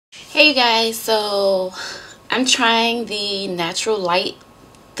Hey you guys, so I'm trying the natural light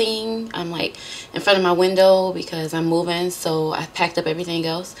thing. I'm like in front of my window because I'm moving, so I packed up everything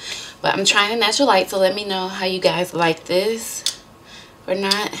else. But I'm trying the natural light, so let me know how you guys like this or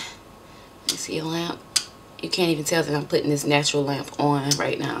not. Let me see a lamp. You can't even tell that I'm putting this natural lamp on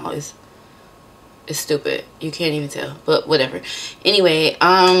right now. It's stupid. You can't even tell, but whatever. Anyway,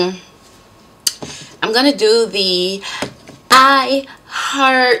 I'm gonna do the I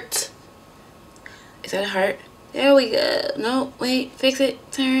heart. Is that a heart? There we go. No, wait, fix it.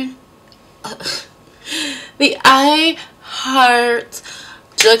 Turn. The I heart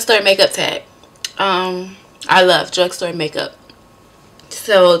drugstore makeup tag. I love drugstore makeup.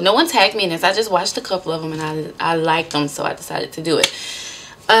 So no one tagged me in this. I just watched a couple of them and I liked them, so I decided to do it.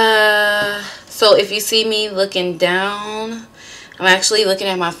 So if you see me looking down, I'm actually looking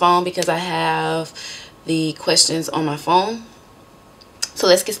at my phone because I have the questions on my phone. So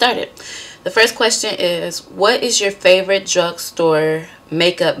let's get started. The first question is, what is your favorite drugstore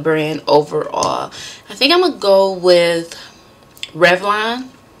makeup brand overall? I think I'm gonna go with Revlon.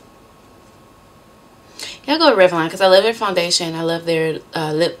 Yeah, I'll go with Revlon because I love their foundation. I love their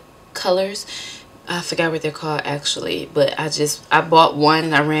lip colors. I forgot what they're called actually, but I bought one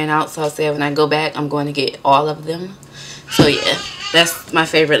and I ran out, so I said when I go back I'm going to get all of them. So yeah, that's my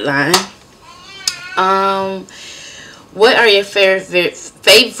favorite line. What are your favorites?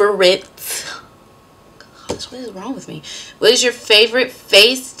 Gosh, what is wrong with me? What is your favorite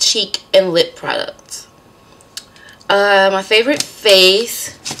face, cheek, and lip product? My favorite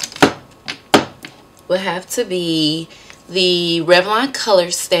face would have to be the Revlon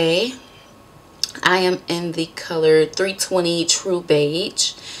Color Stay. I am in the color 320 True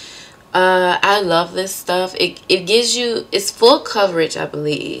Beige. I love this stuff. It gives you, it's full coverage, I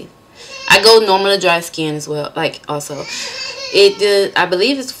believe. I go normal to dry skin as well, like also. I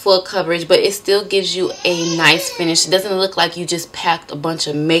believe it's full coverage, but it still gives you a nice finish. It doesn't look like you just packed a bunch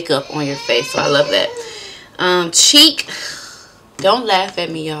of makeup on your face, so I love that. Cheek, don't laugh at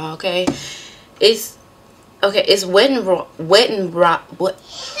me, y'all, okay? It's Wet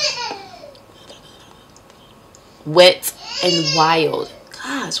and Wild.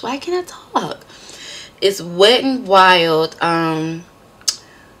 Gosh, why can't I talk? It's Wet and Wild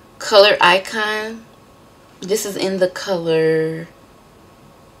color icon. This is in the color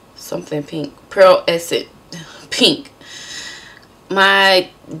something pink, Pearl Essence pink.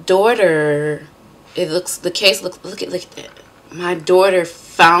 My daughter, the case looks, look at that. My daughter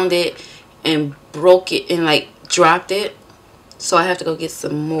found it and broke it and like dropped it, so I have to go get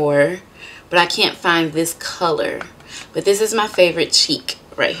some more, but I can't find this color. But this is my favorite cheek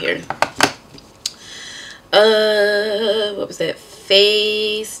right here. What was that?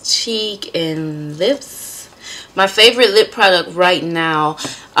 Face, cheek, and lips. My favorite lip product right now,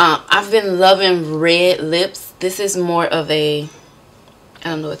 I've been loving red lips. This is more of a, I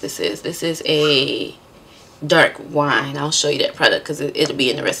don't know what this is. This is a dark wine. I'll show you that product because it'll be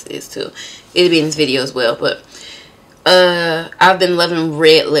in the rest of this too. It'll be in this video as well. But I've been loving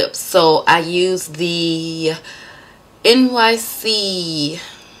red lips, so I use the NYC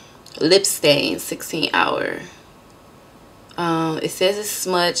lip stain 16 hour. It says it's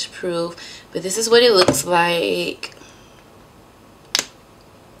smudge proof, but this is what it looks like,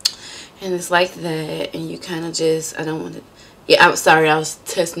 and it's like that. And you kind of just, I don't want to, yeah, I'm sorry, I was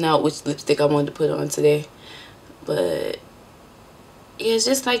testing out which lipstick I wanted to put on today, but yeah, it's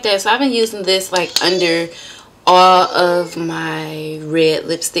just like that. So I've been using this like under all of my red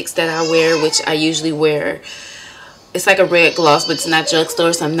lipsticks that I wear, which I usually wear. It's like a red gloss, but it's not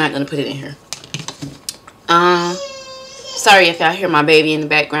drugstore, so I'm not going to put it in here. Sorry if y'all hear my baby in the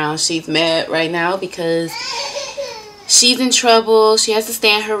background. She's mad right now because she's in trouble. She has to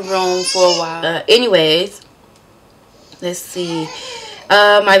stay in her room for a while. Anyways, let's see.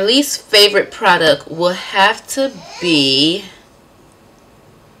 My least favorite product will have to be...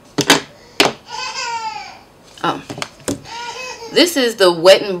 this is the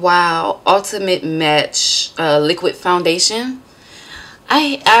Wet n Wild Ultimate Match Liquid Foundation.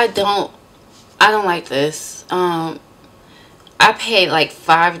 I don't like this. I paid like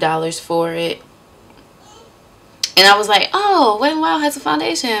 $5 for it, and I was like, oh, Wet n Wild has a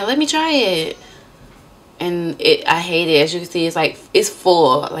foundation, let me try it. And I hate it. As you can see, it's like, it's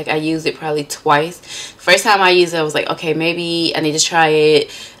full. Like, I used it probably twice. First time I used it, I was like, okay, maybe I need to try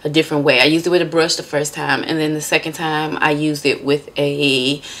it a different way. I used it with a brush the first time, and then the second time I used it with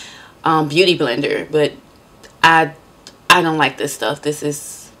a beauty blender. But I don't like this stuff. This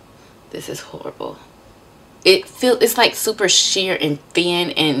is horrible. It's like super sheer and thin,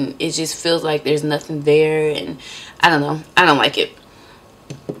 and it just feels like there's nothing there, and I don't know. I don't like it.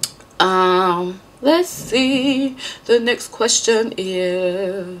 Let's see. The next question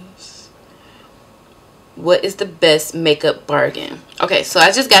is, what is the best makeup bargain? Okay, so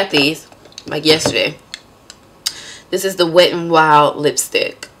I just got these like yesterday. This is the Wet n Wild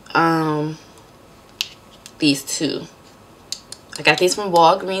lipstick. These two. I got these from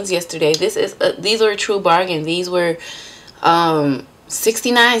Walgreens yesterday. These are a true bargain. These were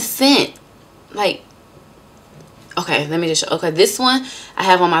 69¢. Like, okay, let me just show. Okay, this one I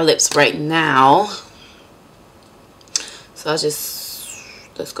have on my lips right now. So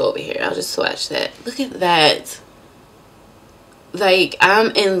let's go over here. I'll just swatch that. Look at that. Like,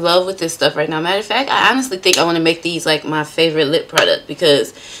 I'm in love with this stuff right now. Matter of fact, I honestly think I want to make these like my favorite lip product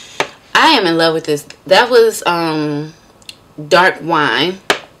because I am in love with this. That was dark wine.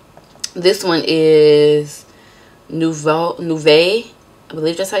 This one is Nouveau. I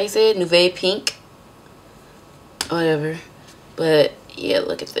believe that's how you say it. Nouveau Pink. Whatever. But yeah,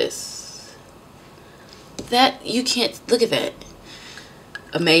 look at this. That, you can't, look at that.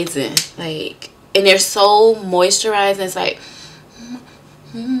 Amazing. Like, and they're so moisturized. It's like,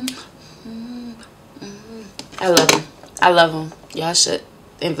 I love them. I love them. Y'all should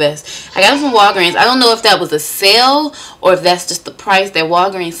invest. I got them from Walgreens. I don't know if that was a sale or if that's just the price that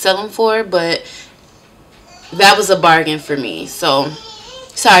Walgreens sell them for, but that was a bargain for me. So,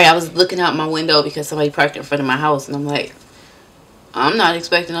 sorry, I was looking out my window because somebody parked in front of my house, and I'm like, I'm not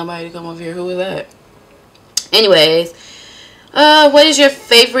expecting nobody to come over here. Who is that? Anyways, what is your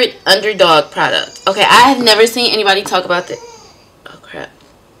favorite underdog product? Okay, I have never seen anybody talk about this. Oh, crap.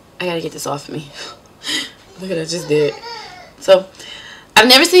 I gotta get this off of me. Look at what I just did. So, I've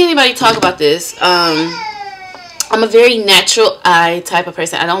never seen anybody talk about this. I'm a very natural eye type of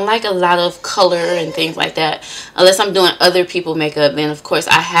person. I don't like a lot of color and things like that. Unless I'm doing other people makeup, then of course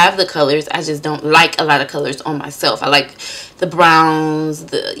I have the colors. I just don't like a lot of colors on myself. I like the browns,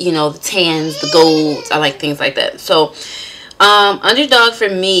 the, you know, the tans, the golds. I like things like that. So, underdog for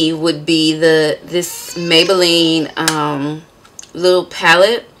me would be this Maybelline little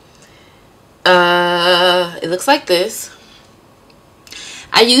palette. It looks like this.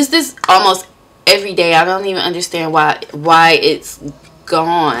 I use this almost every day. I don't even understand why it's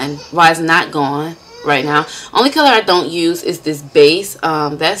gone, why it's not gone right now. Only color I don't use is this base.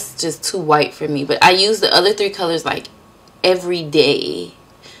 That's just too white for me, but I use the other three colors like every day.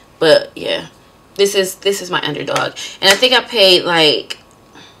 But yeah, this is my underdog, and I think I paid like,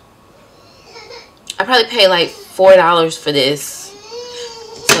 I probably paid like $4 for this.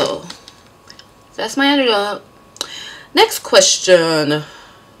 So that's my underdog. Next question.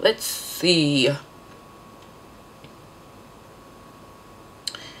 Let's see.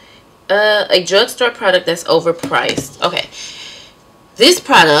 A drugstore product that's overpriced. Okay. This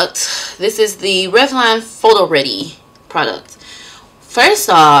product, this is the Revlon Photo Ready product.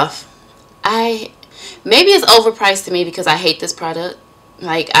 First off, maybe it's overpriced to me because I hate this product.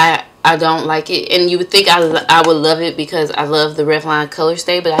 Like, I don't like it. And you would think I would love it because I love the Revlon Color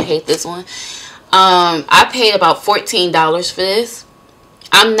Stay, but I hate this one. I paid about $14 for this.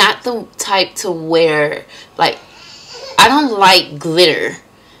 I'm not the type to wear, like, I don't like glitter.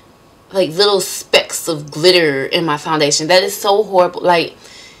 Like, little specks of glitter in my foundation. That is so horrible. Like,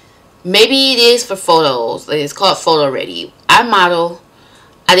 maybe it is for photos. Like, it's called Photo Ready. I model.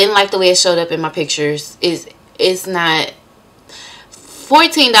 I didn't like the way it showed up in my pictures. It's not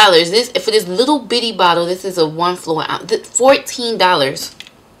 $14. This, for this little bitty bottle, this is a 1 fluid ounce. $14.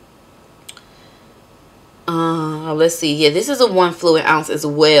 Let's see. Yeah, this is a 1 fluid ounce as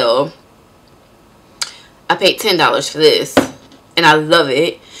well. I paid $10 for this, and I love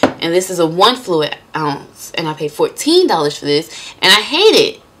it. And this is a 1 fluid ounce, and I paid $14 for this, and I hate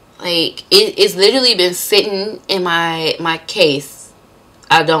it. Like, it's literally been sitting in my case.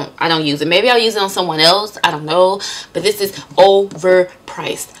 I don't use it. Maybe I'll use it on someone else. I don't know. But this is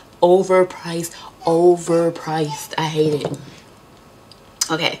overpriced. Overpriced. I hate it.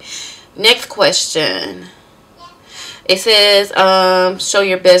 Okay. Next question. It says, show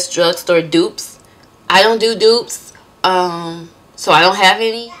your best drugstore dupes. I don't do dupes. So I don't have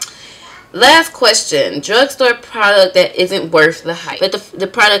any. Last question. Drugstore product that isn't worth the hype. But the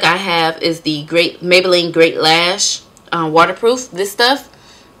product I have is the Maybelline Great Lash waterproof. This stuff.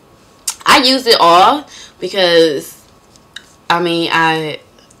 I use it all because, I mean,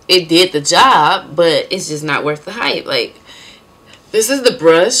 it did the job, but it's just not worth the hype. Like, this is the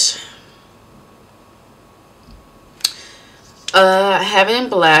brush. I have it in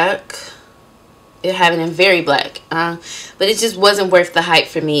black. I have it in very black. But it just wasn't worth the hype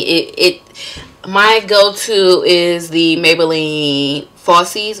for me. My go-to is the Maybelline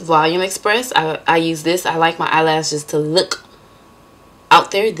Falsies Volume Express. I use this. I like my eyelashes to look out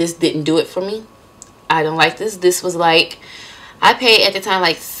there. This didn't do it for me. I don't like this. This was like, I paid at the time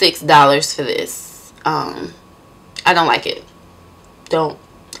like $6 for this. I don't like it. Don't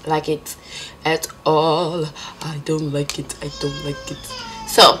like it at all. I don't like it. I don't like it.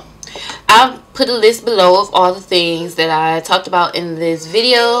 So I'll put a list below of all the things that I talked about in this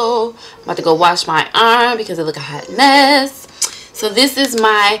video. I'm about to go wash my arm because it look a hot mess. So this is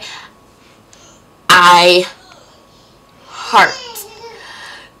my I Heart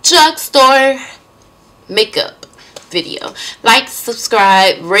Drugstore makeup video. Like,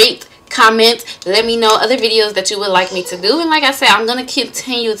 subscribe, rate, comment, let me know other videos that you would like me to do. And like I said, I'm going to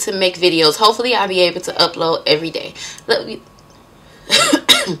continue to make videos. Hopefully I'll be able to upload every day. Love you.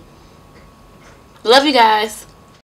 Love you guys.